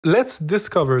Let's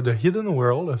discover the hidden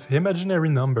world of imaginary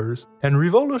numbers and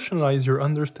revolutionize your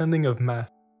understanding of math.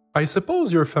 I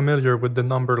suppose you're familiar with the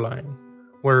number line,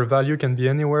 where a value can be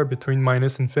anywhere between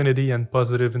minus infinity and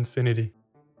positive infinity.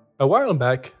 A while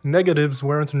back, negatives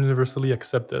weren't universally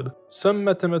accepted. Some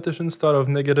mathematicians thought of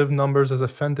negative numbers as a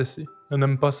fantasy, an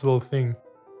impossible thing.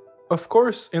 Of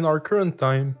course, in our current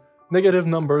time, negative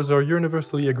numbers are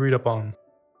universally agreed upon.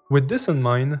 With this in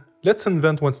mind, let's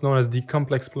invent what's known as the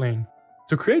complex plane.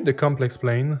 To create the complex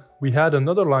plane, we had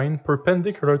another line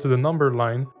perpendicular to the number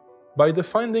line by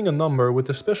defining a number with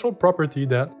a special property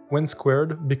that, when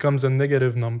squared, becomes a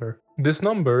negative number. This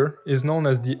number is known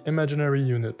as the imaginary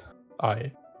unit,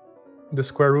 I, the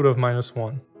square root of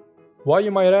 -1. Why,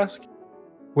 you might ask?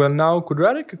 Well, now,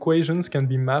 quadratic equations can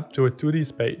be mapped to a 2D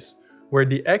space, where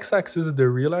the x-axis is the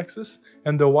real axis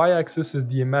and the y-axis is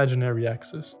the imaginary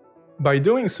axis. By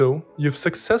doing so, you've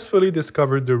successfully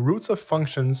discovered the roots of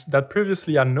functions that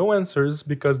previously had no answers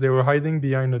because they were hiding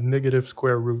behind a negative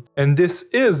square root. And this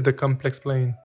is the complex plane.